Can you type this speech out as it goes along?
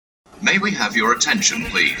May we have your attention,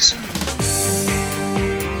 please?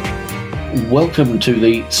 Welcome to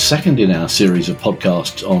the second in our series of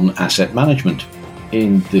podcasts on asset management.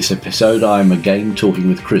 In this episode, I'm again talking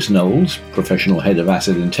with Chris Knowles, Professional Head of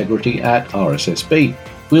Asset Integrity at RSSB.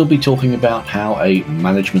 We'll be talking about how a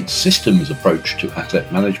management systems approach to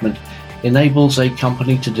asset management enables a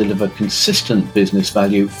company to deliver consistent business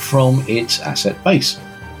value from its asset base.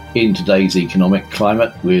 In today's economic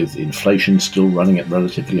climate, with inflation still running at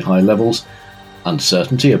relatively high levels,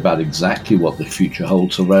 uncertainty about exactly what the future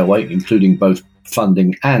holds for railway, including both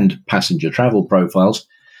funding and passenger travel profiles,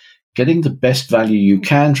 getting the best value you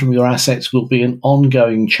can from your assets will be an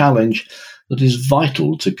ongoing challenge that is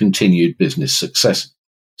vital to continued business success.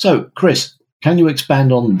 So, Chris, can you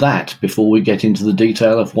expand on that before we get into the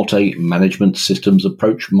detail of what a management systems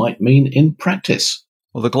approach might mean in practice?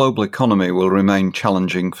 Well, the global economy will remain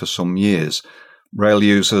challenging for some years. Rail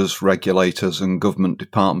users, regulators and government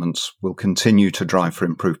departments will continue to drive for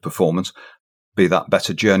improved performance, be that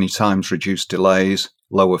better journey times, reduced delays,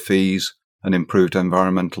 lower fees, and improved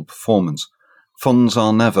environmental performance. Funds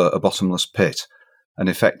are never a bottomless pit, and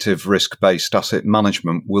effective risk-based asset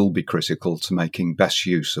management will be critical to making best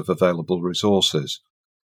use of available resources.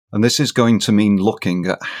 And this is going to mean looking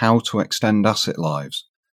at how to extend asset lives,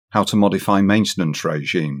 how to modify maintenance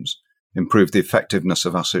regimes, improve the effectiveness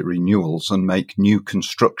of asset renewals, and make new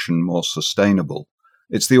construction more sustainable.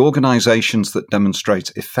 It's the organisations that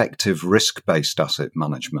demonstrate effective risk-based asset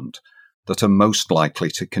management that are most likely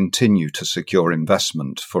to continue to secure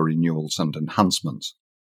investment for renewals and enhancements.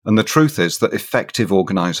 And the truth is that effective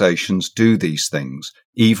organisations do these things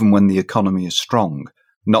even when the economy is strong,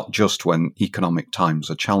 not just when economic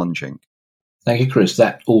times are challenging. Thank you, Chris.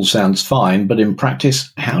 That all sounds fine, but in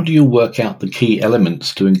practice, how do you work out the key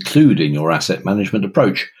elements to include in your asset management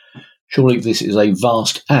approach? Surely this is a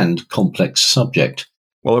vast and complex subject.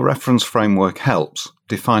 Well, a reference framework helps,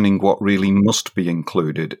 defining what really must be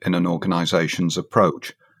included in an organisation's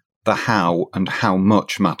approach. The how and how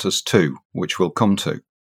much matters too, which we'll come to.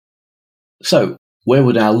 So, where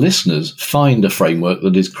would our listeners find a framework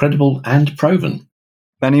that is credible and proven?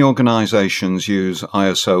 Many organisations use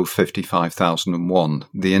ISO 55001,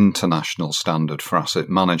 the international standard for asset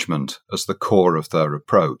management, as the core of their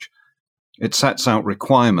approach. It sets out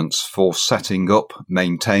requirements for setting up,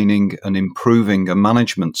 maintaining and improving a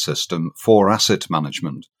management system for asset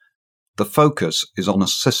management. The focus is on a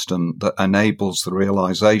system that enables the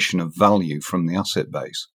realisation of value from the asset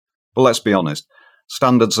base. But let's be honest,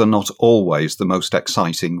 standards are not always the most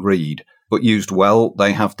exciting read, but used well,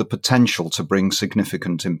 they have the potential to bring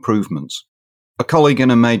significant improvements. A colleague in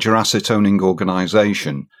a major asset-owning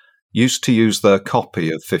organisation used to use their copy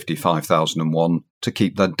of 55001 to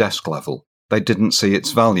keep their desk level. They didn't see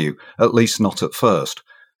its value, at least not at first.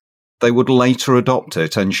 They would later adopt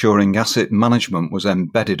it, ensuring asset management was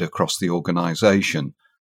embedded across the organisation,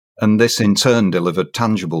 and this in turn delivered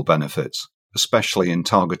tangible benefits, especially in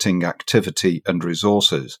targeting activity and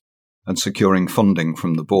resources, and securing funding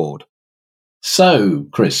from the board. So,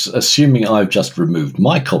 Chris, assuming I've just removed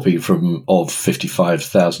my copy of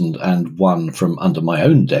 55001 from under my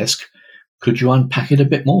own desk, could you unpack it a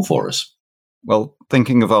bit more for us? Well,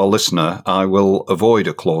 thinking of our listener, I will avoid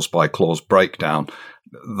a clause-by-clause breakdown.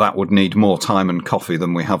 That would need more time and coffee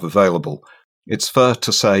than we have available. It's fair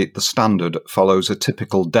to say the standard follows a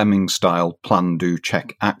typical Deming-style plan, do,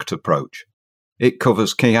 check, act approach. It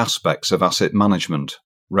covers key aspects of asset management,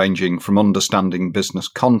 ranging from understanding business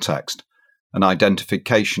context and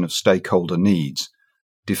identification of stakeholder needs,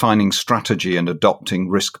 defining strategy and adopting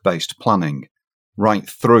risk-based planning, right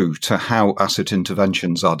through to how asset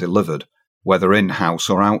interventions are delivered, whether in-house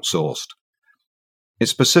or outsourced. It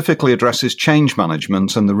specifically addresses change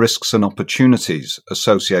management and the risks and opportunities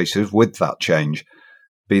associated with that change,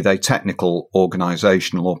 be they technical,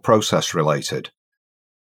 organisational or process-related.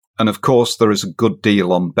 And of course, there is a good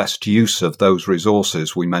deal on best use of those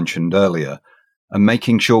resources we mentioned earlier, and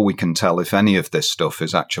making sure we can tell if any of this stuff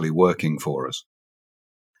is actually working for us.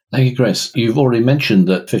 Thank you, Chris. You've already mentioned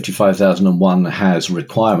that 55001 has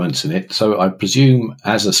requirements in it, so I presume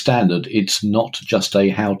as a standard it's not just a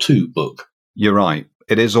how-to book. You're right.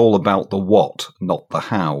 It is all about the what, not the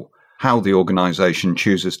how. How the organisation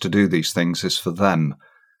chooses to do these things is for them.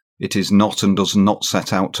 It is not and does not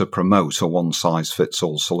set out to promote a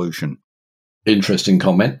one-size-fits-all solution. Interesting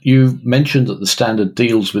comment. You've mentioned that the standard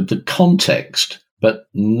deals with the context, but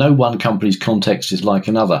no one company's context is like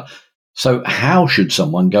another. So how should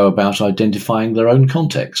someone go about identifying their own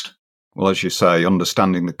context? Well, as you say,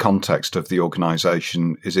 understanding the context of the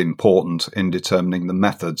organisation is important in determining the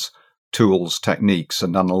methods, tools, techniques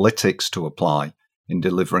and analytics to apply in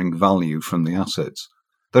delivering value from the assets.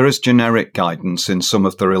 There is generic guidance in some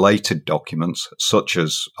of the related documents, such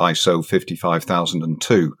as ISO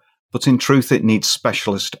 55002, but in truth it needs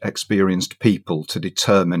specialist, experienced people to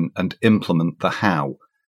determine and implement the how,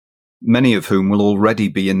 many of whom will already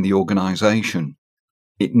be in the organisation.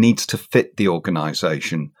 It needs to fit the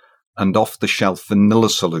organisation, and off-the-shelf vanilla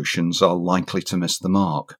solutions are likely to miss the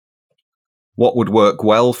mark. What would work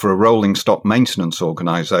well for a rolling stock maintenance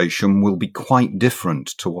organisation will be quite different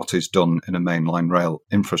to what is done in a mainline rail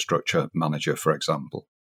infrastructure manager, for example.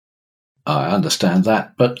 I understand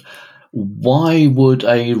that, but why would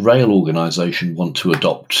a rail organisation want to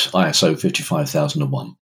adopt ISO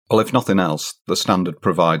 55001? Well, if nothing else, the standard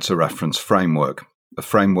provides a reference framework, a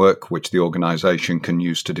framework which the organisation can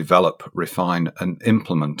use to develop, refine and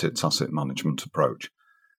implement its asset management approach.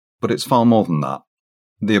 But it's far more than that.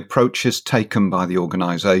 The approaches taken by the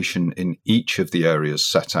organisation in each of the areas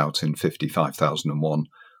set out in 55001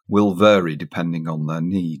 will vary depending on their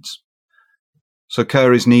needs. So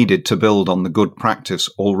care is needed to build on the good practice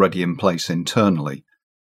already in place internally,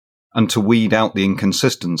 and to weed out the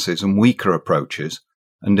inconsistencies and weaker approaches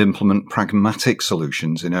and implement pragmatic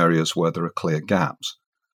solutions in areas where there are clear gaps.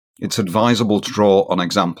 It's advisable to draw on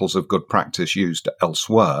examples of good practice used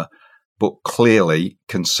elsewhere, but clearly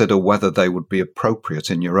consider whether they would be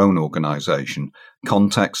appropriate in your own organisation.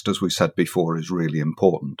 Context, as we said before, is really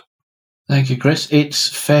important. Thank you, Chris. It's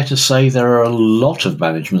fair to say there are a lot of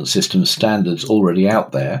management system standards already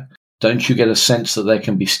out there. Don't you get a sense that there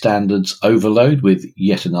can be standards overload with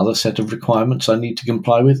yet another set of requirements I need to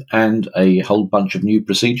comply with and a whole bunch of new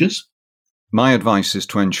procedures? My advice is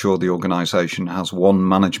to ensure the organisation has one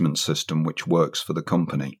management system which works for the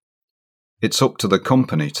company. It's up to the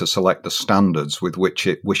company to select the standards with which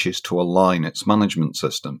it wishes to align its management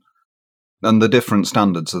system. And the different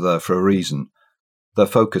standards are there for a reason. Their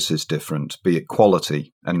focus is different, be it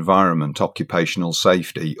quality, environment, occupational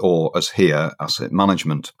safety, or, as here, asset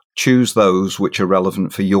management. Choose those which are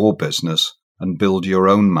relevant for your business and build your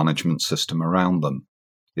own management system around them.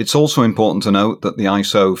 It's also important to note that the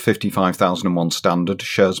ISO 55001 standard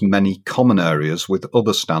shares many common areas with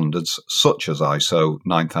other standards such as ISO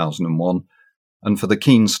 9001, and for the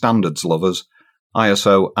keen standards lovers,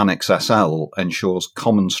 ISO Annex SL ensures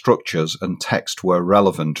common structures and text where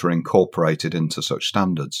relevant are incorporated into such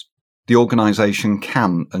standards. The organisation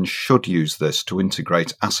can and should use this to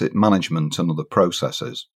integrate asset management and other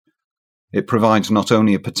processes. It provides not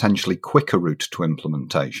only a potentially quicker route to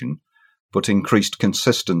implementation, but increased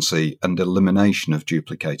consistency and elimination of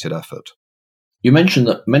duplicated effort. You mentioned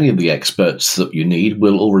that many of the experts that you need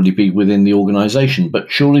will already be within the organisation, but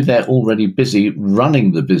surely they're already busy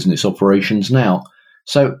running the business operations now.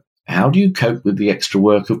 So how do you cope with the extra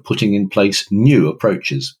work of putting in place new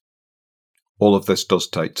approaches? All of this does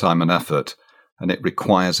take time and effort, and it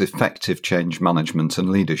requires effective change management and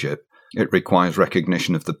leadership. It requires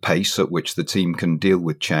recognition of the pace at which the team can deal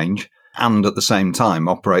with change, and at the same time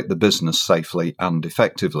operate the business safely and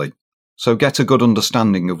effectively. So get a good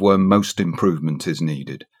understanding of where most improvement is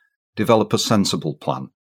needed. Develop a sensible plan.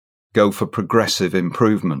 Go for progressive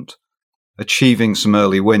improvement. Achieving some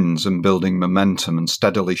early wins and building momentum and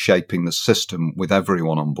steadily shaping the system with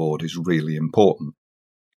everyone on board is really important.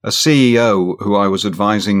 A CEO who I was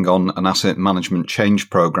advising on an asset management change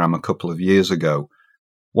program a couple of years ago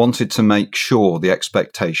wanted to make sure the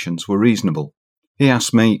expectations were reasonable. He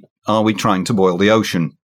asked me, "Are we trying to boil the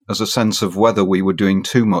ocean?" as a sense of whether we were doing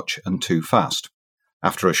too much and too fast.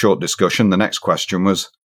 After a short discussion, the next question was,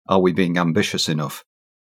 "Are we being ambitious enough?"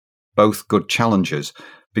 Both good challenges,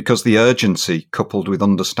 because the urgency coupled with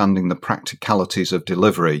understanding the practicalities of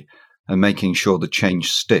delivery and making sure the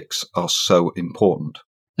change sticks are so important.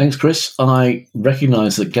 Thanks, Chris. I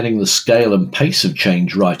recognise that getting the scale and pace of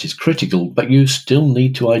change right is critical, but you still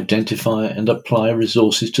need to identify and apply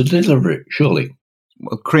resources to deliver it, surely.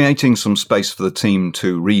 Well, creating some space for the team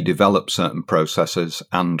to redevelop certain processes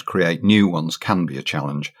and create new ones can be a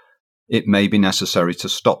challenge. It may be necessary to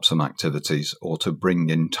stop some activities or to bring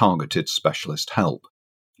in targeted specialist help.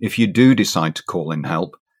 If you do decide to call in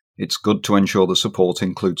help, it's good to ensure the support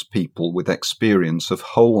includes people with experience of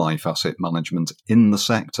whole life asset management in the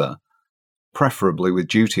sector, preferably with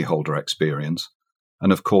duty holder experience,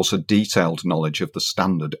 and of course a detailed knowledge of the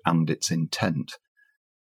standard and its intent.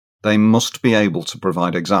 They must be able to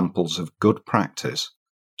provide examples of good practice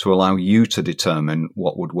to allow you to determine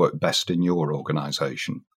what would work best in your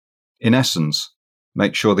organisation. In essence,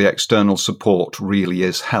 make sure the external support really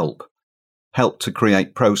is help to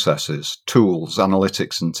create processes, tools,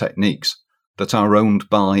 analytics and techniques that are owned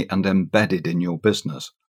by and embedded in your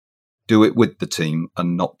business. Do it with the team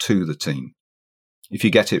and not to the team. If you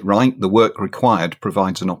get it right, the work required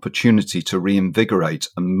provides an opportunity to reinvigorate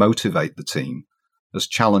and motivate the team as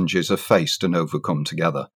challenges are faced and overcome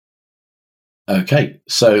together. Okay,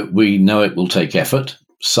 so we know it will take effort,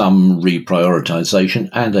 some reprioritization,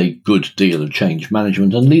 and a good deal of change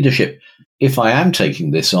management and leadership. If I am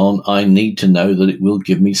taking this on, I need to know that it will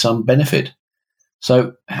give me some benefit.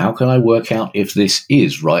 So how can I work out if this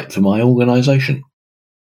is right for my organisation?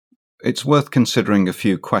 It's worth considering a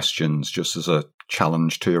few questions just as a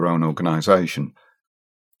challenge to your own organisation.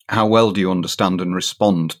 How well do you understand and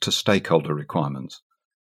respond to stakeholder requirements?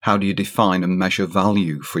 How do you define and measure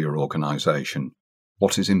value for your organisation?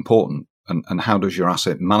 What is important? And how does your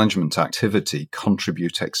asset management activity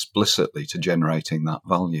contribute explicitly to generating that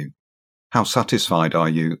value? How satisfied are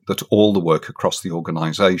you that all the work across the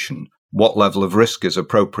organisation, what level of risk is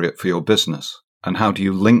appropriate for your business? And how do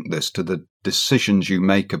you link this to the decisions you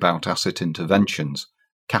make about asset interventions,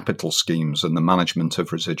 capital schemes, and the management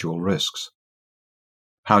of residual risks?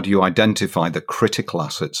 How do you identify the critical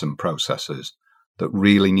assets and processes that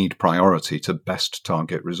really need priority to best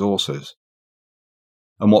target resources?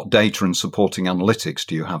 And what data and supporting analytics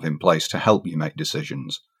do you have in place to help you make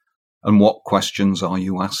decisions? And what questions are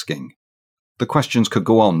you asking? The questions could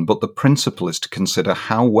go on, but the principle is to consider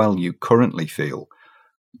how well you currently feel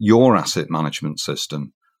your asset management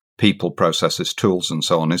system, people, processes, tools, and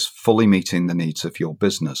so on, is fully meeting the needs of your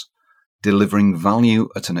business, delivering value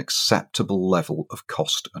at an acceptable level of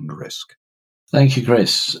cost and risk. Thank you,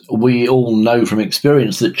 Chris. We all know from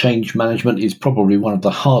experience that change management is probably one of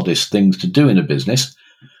the hardest things to do in a business.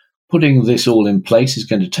 Putting this all in place is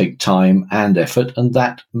going to take time and effort, and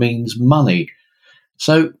that means money.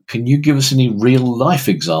 So can you give us any real-life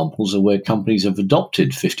examples of where companies have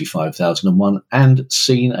adopted 55001 and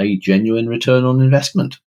seen a genuine return on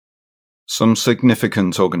investment? Some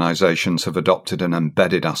significant organisations have adopted an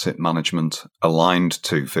embedded asset management aligned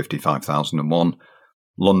to 55001,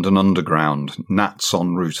 London Underground, NATS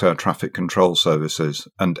en route air traffic control services,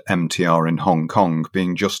 and MTR in Hong Kong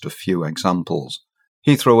being just a few examples.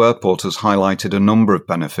 Heathrow Airport has highlighted a number of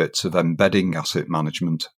benefits of embedding asset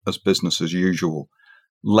management as business as usual,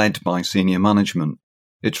 led by senior management.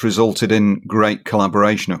 It's resulted in great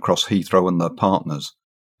collaboration across Heathrow and their partners,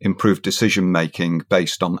 improved decision-making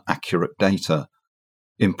based on accurate data,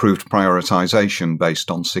 improved prioritisation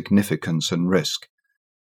based on significance and risk,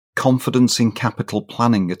 confidence in capital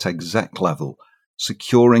planning at exec level,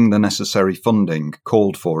 securing the necessary funding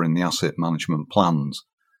called for in the asset management plans,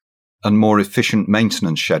 and more efficient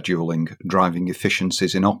maintenance scheduling, driving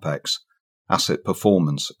efficiencies in OPEX, asset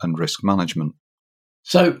performance and risk management.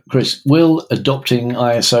 So, Chris, will adopting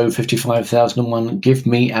ISO 55001 give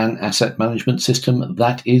me an asset management system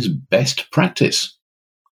that is best practice?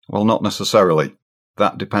 Well, not necessarily.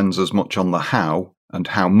 That depends as much on the how and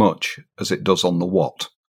how much as it does on the what.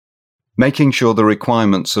 Making sure the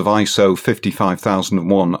requirements of ISO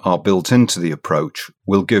 55001 are built into the approach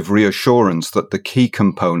will give reassurance that the key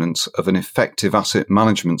components of an effective asset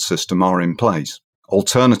management system are in place.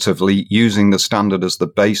 Alternatively, using the standard as the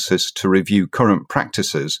basis to review current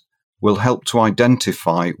practices will help to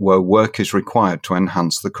identify where work is required to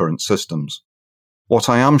enhance the current systems. What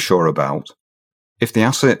I am sure about, if the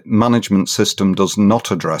asset management system does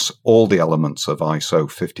not address all the elements of ISO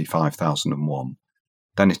 55001,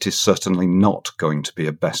 then it is certainly not going to be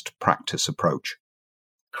a best practice approach.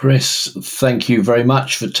 Chris, thank you very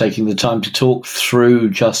much for taking the time to talk through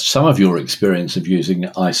just some of your experience of using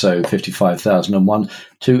ISO 55001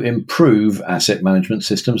 to improve asset management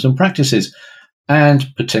systems and practices, and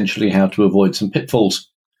potentially how to avoid some pitfalls.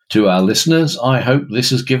 To our listeners, I hope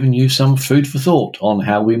this has given you some food for thought on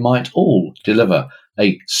how we might all deliver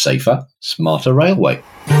a safer, smarter railway.